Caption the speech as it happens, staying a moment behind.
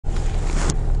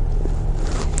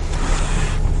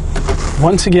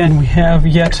Once again, we have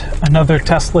yet another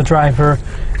Tesla driver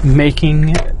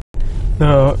making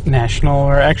the national,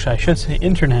 or actually I should say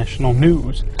international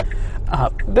news.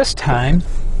 This time,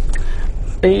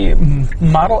 a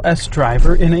Model S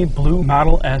driver in a blue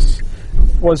Model S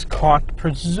was caught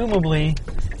presumably,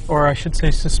 or I should say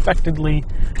suspectedly,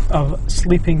 of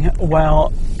sleeping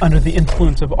while under the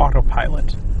influence of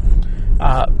autopilot.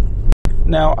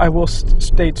 Now, I will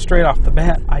state straight off the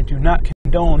bat, I do not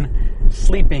condone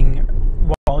sleeping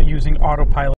while using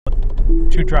autopilot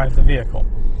to drive the vehicle.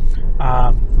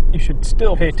 You should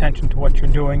still pay attention to what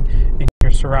you're doing in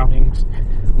your surroundings.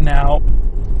 Now,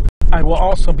 I will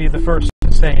also be the first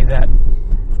to say that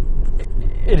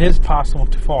it is possible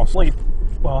to fall asleep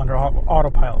while under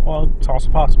autopilot. Well, it's also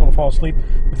possible to fall asleep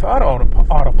without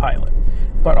autopilot.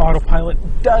 But autopilot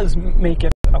does make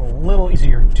it a little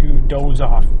easier to doze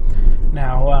off.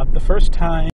 Now, the first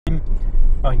time,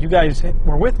 you guys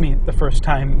were with me the first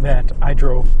time that I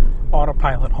drove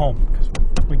autopilot home, because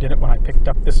we did it when I picked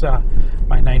up this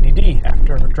my 90D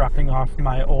after dropping off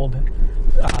my old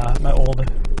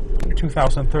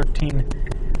 2013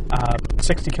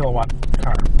 60 kilowatt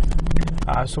car.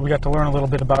 So we got to learn a little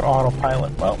bit about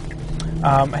autopilot. Well,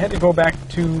 I had to go back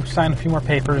to sign a few more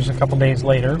papers a couple days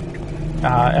later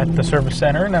at the service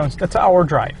center, and that's an hour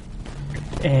drive.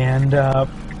 And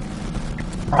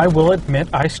I will admit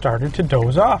I started to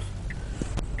doze off.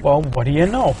 Well, what do you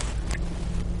know?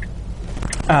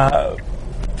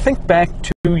 Think back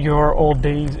to your old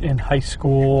days in high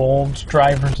school, old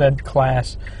driver's ed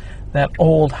class, that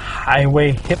old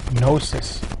highway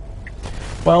hypnosis.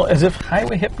 Well, as if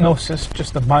highway hypnosis,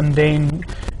 just the mundane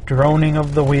droning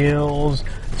of the wheels,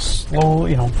 slow,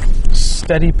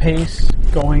 steady pace,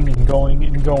 going and going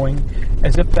and going,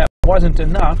 as if that wasn't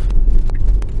enough.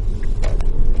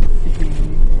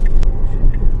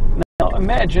 Now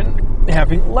imagine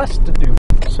having less to do.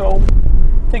 So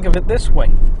think of it this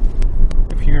way.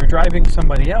 If you're driving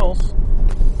somebody else,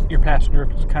 your passenger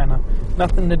is kind of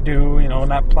nothing to do,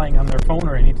 not playing on their phone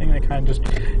or anything. They kind of just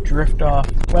drift off.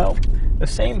 Well, the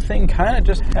same thing kind of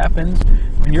just happens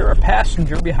when you're a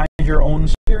passenger behind your own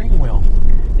steering wheel.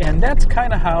 And that's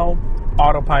kind of how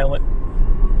autopilot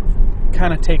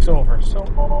kind of takes over. So,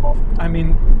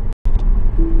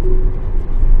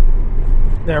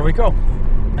 there we go.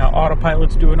 Now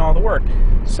autopilot's doing all the work.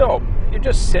 So you're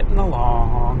just sitting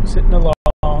along.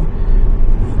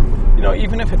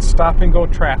 Even if it's stop and go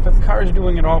traffic, the car's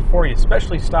doing it all for you,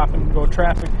 especially stop and go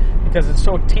traffic, because it's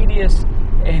so tedious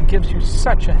and gives you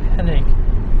such a headache.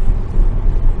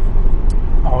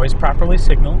 Always properly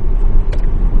signal.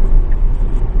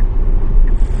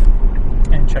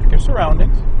 And check your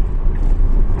surroundings.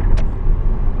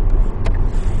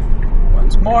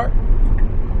 Once more.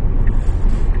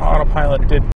 Autopilot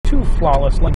did 2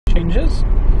 flawless lane changes.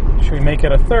 Should we make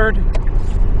it a third?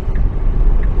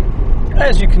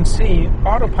 As you can see,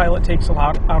 autopilot takes a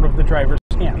lot out of the driver's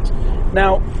hands.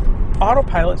 Now,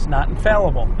 autopilot's not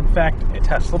infallible. In fact,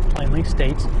 Tesla plainly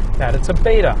states that it's a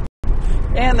beta,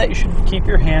 and that you should keep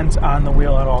your hands on the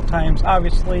wheel at all times.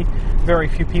 Obviously, very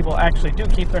few people actually do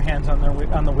keep their hands on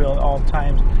the wheel at all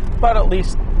times, but at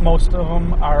least most of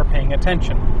them are paying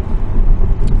attention.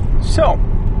 So,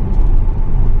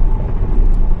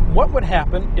 what would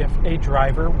happen if a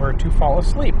driver were to fall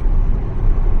asleep?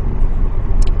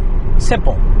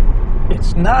 Simple.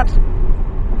 It's not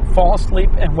fall asleep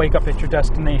and wake up at your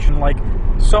destination like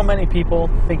so many people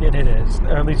think it is,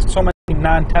 or at least so many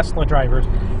non-Tesla drivers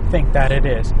think that it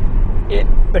is.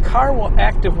 The car will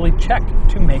actively check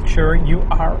to make sure you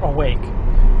are awake.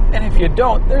 And if you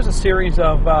don't, there's a series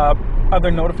of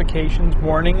other notifications,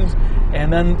 warnings,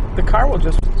 and then the car will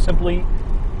just simply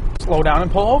slow down and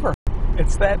pull over.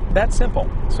 It's that simple.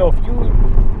 So if you...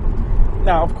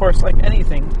 Now, of course, like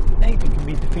anything can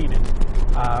be defeated.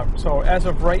 So as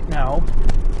of right now,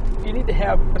 you need to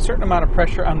have a certain amount of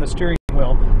pressure on the steering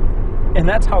wheel, and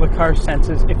that's how the car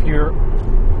senses if you're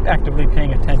actively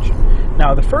paying attention.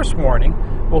 Now, the first warning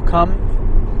will come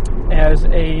as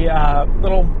a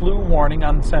little blue warning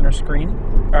on the center screen,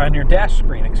 or on your dash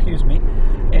screen, excuse me,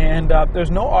 and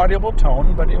there's no audible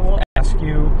tone, but it will ask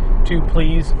you to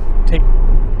please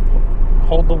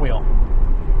hold the wheel.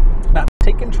 Not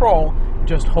take control,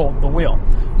 just hold the wheel.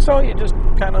 So you just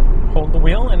kind of hold the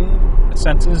wheel, and it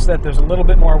senses that there's a little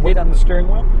bit more weight on the steering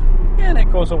wheel, and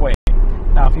it goes away.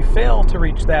 Now, if you fail to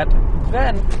reach that,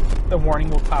 then the warning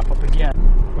will pop up again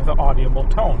with an audible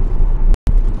tone.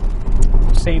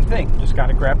 Same thing, just got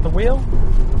to grab the wheel,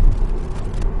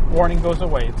 warning goes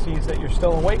away. It sees that you're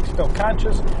still awake, still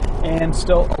conscious, and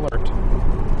still alert,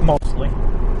 mostly.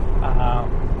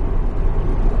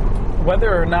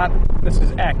 Whether or not this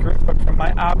is accurate, but from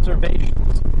my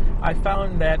observations, I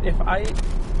found that if I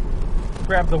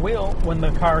grab the wheel when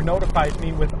the car notifies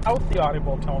me without the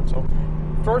audible tone, so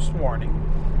first warning,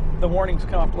 the warnings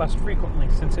come up less frequently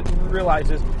since it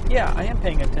realizes, yeah, I am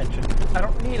paying attention. I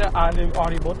don't need an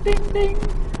audible ding, ding,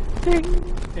 ding,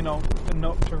 to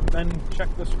note to then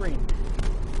check the screen.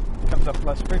 It comes up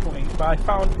less frequently. But I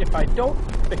found if I don't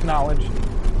acknowledge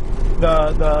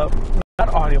the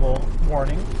not-audible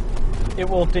warning, it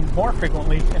will ding more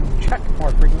frequently and check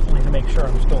more frequently to make sure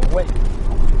I'm still awake.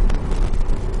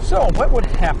 So what would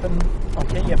happen?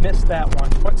 Okay, you missed that one.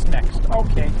 What's next?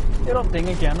 Okay, it'll ding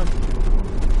again a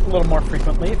little more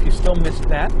frequently. If you still missed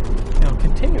that, it'll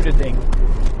continue to ding.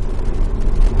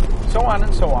 So on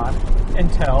and so on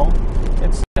until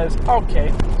it says,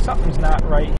 okay, something's not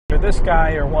right here. This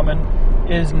guy or woman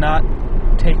is not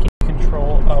taking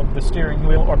control of the steering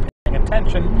wheel or paying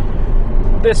attention.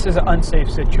 This is an unsafe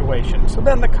situation. So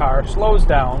then the car slows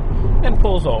down and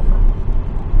pulls over.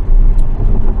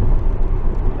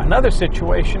 Another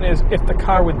situation is if the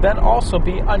car would then also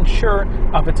be unsure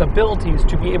of its abilities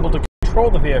to be able to control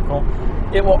the vehicle,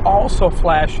 it will also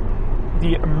flash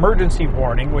the emergency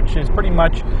warning, which is pretty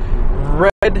much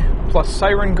red plus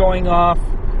siren going off.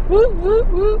 Woo, woo,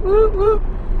 woo, woo, woo.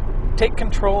 Take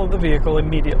control of the vehicle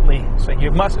immediately. So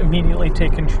you must immediately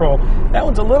take control. That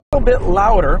one's a little bit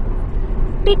louder.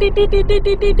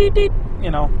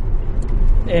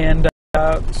 And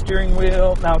steering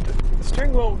wheel. Now, the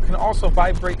steering wheel can also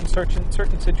vibrate in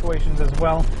certain situations as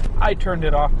well. I turned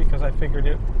it off because I figured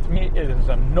to me, it is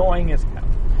annoying as hell.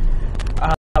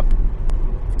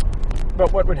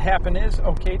 But what would happen is,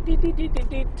 okay,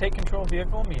 take control of the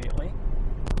vehicle immediately.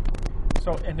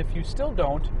 So, and if you still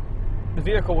don't, the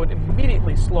vehicle would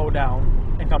immediately slow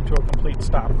down and come to a complete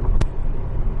stop.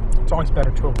 It's always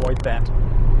better to avoid that.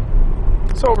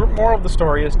 So, moral of the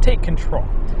story is take control.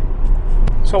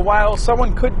 So while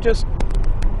someone could just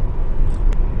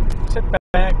sit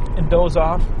back and doze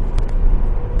off,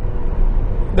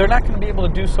 they're not going to be able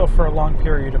to do so for a long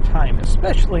period of time,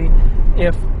 especially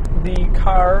if the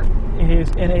car is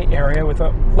in an area with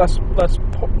a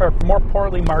more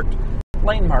poorly marked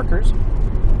lane markers,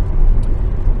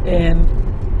 and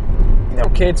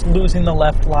okay, it's losing the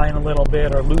left line a little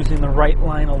bit or losing the right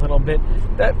line a little bit.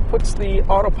 That puts the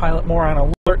autopilot more on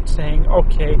alert, saying,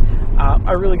 okay,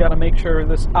 I really got to make sure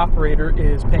this operator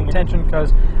is paying attention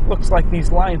because it looks like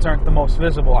these lines aren't the most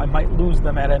visible. I might lose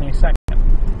them at any second.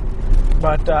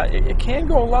 But it can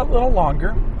go a little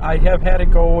longer. I have had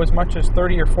it go as much as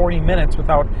 30 or 40 minutes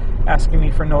without asking me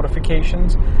for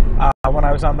notifications. When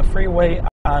I was on the freeway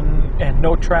and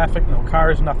no traffic, no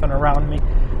cars, nothing around me,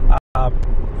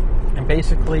 and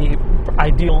basically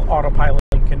ideal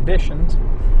autopiloting conditions.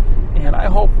 And I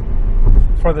hope,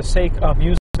 for the sake of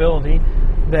usability,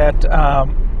 that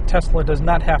Tesla does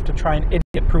not have to try and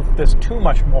idiot-proof this too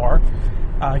much more,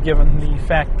 given the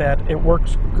fact that it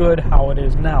works good how it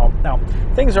is now. Now,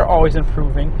 things are always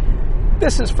improving.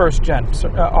 This is first-gen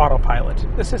autopilot.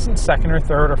 This isn't second or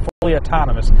third or fully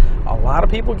autonomous. A lot of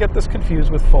people get this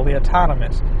confused with fully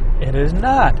autonomous. It is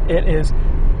not. It is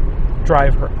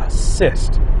driver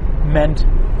assist, meant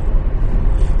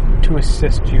to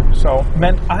assist you. So,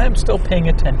 meant I am still paying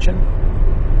attention,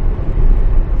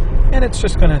 and it's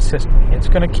just going to assist me. It's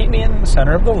going to keep me in the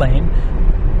center of the lane,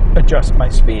 adjust my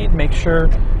speed, make sure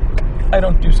I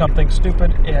don't do something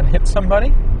stupid and hit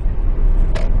somebody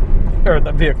or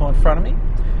the vehicle in front of me.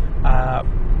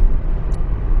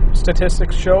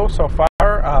 Statistics show so far,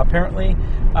 apparently,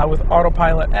 with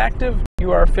autopilot active,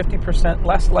 you are 50%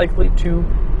 less likely to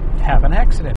have an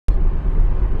accident.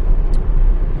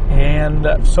 And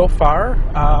so far,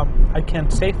 I can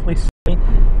safely say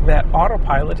that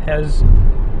autopilot has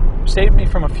saved me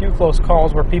from a few close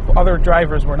calls where other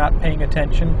drivers were not paying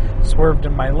attention, swerved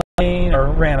in my lane,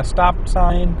 or ran a stop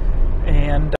sign,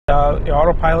 and the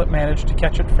autopilot managed to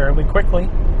catch it fairly quickly,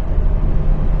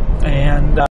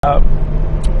 and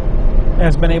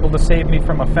has been able to save me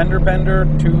from a fender bender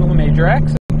to a major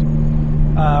accident.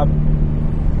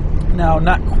 Now,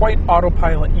 not quite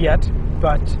autopilot yet,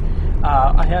 but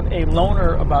I had a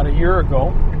loaner about a year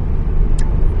ago.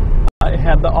 It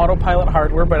had the autopilot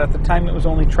hardware, but at the time it was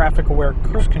only traffic-aware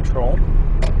cruise control,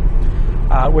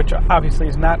 which obviously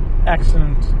is not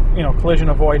accident, collision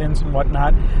avoidance and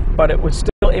whatnot, but it was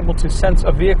still able to sense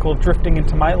a vehicle drifting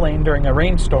into my lane during a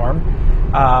rainstorm,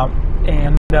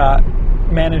 and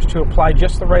managed to apply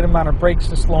just the right amount of brakes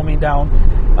to slow me down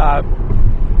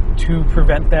to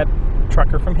prevent that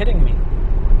trucker from hitting me.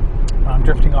 I'm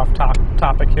drifting off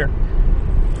topic here.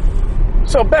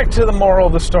 So back to the moral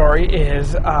of the story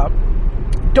is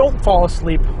don't fall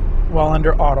asleep while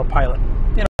under autopilot.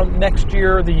 next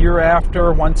year, the year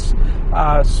after, once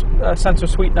sensor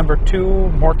suite number 2,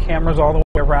 more cameras all the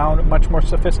way around, a much more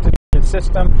sophisticated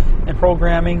system and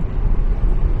programming.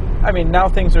 I mean, now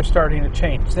things are starting to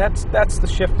change. That's the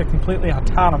shift to completely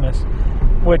autonomous,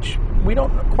 which we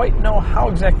don't quite know how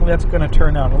exactly that's going to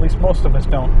turn out. At least most of us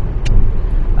don't.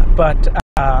 But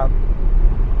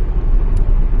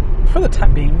for the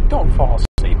time being, don't fall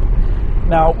asleep.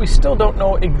 Now, we still don't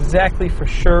know exactly for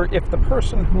sure if the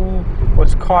person who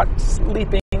was caught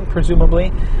sleeping,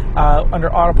 presumably, under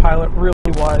autopilot really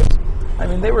was. I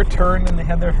mean, they were turned and they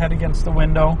had their head against the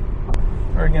window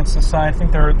or against the side. I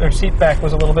think their seat back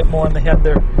was a little bit more, and they had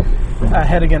their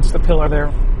head against the pillar there.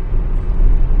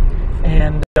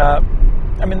 And,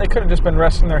 I mean, they could have just been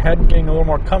resting their head, getting a little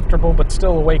more comfortable, but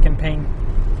still awake and paying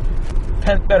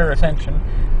better attention.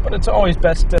 But it's always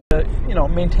best to,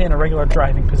 maintain a regular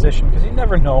driving position, because you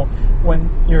never know when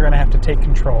you're going to have to take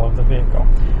control of the vehicle.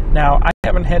 Now, I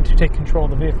haven't had to take control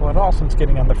of the vehicle at all since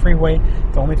getting on the freeway.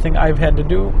 The only thing I've had to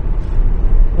do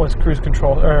was cruise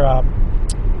control, or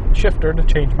shifter to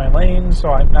change my lane,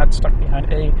 so I'm not stuck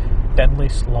behind a deadly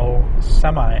slow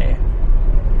semi.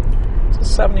 It's a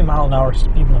 70 mile an hour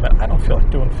speed limit. I don't feel like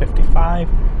doing 55.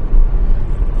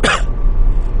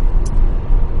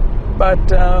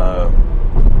 But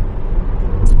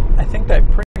I think that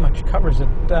pretty much covers it.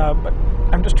 But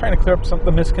I'm just trying to clear up some of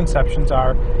the misconceptions.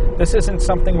 This isn't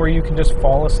something where you can just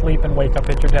fall asleep and wake up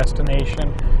at your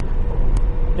destination.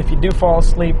 If you do fall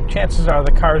asleep, chances are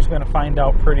the car is going to find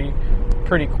out pretty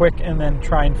quick and then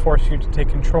try and force you to take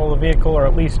control of the vehicle, or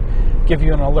at least give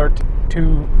you an alert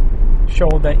to show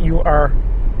that you are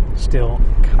still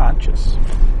conscious.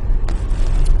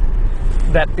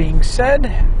 That being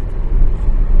said,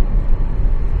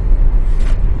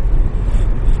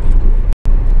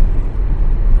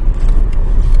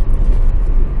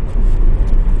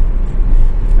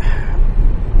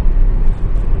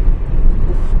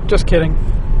 just kidding.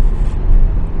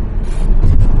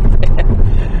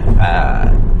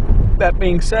 That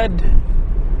being said,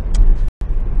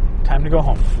 time to go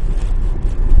home.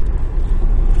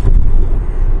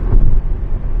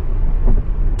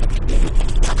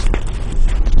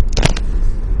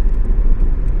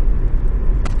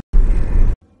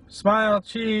 Smile,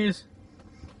 cheese.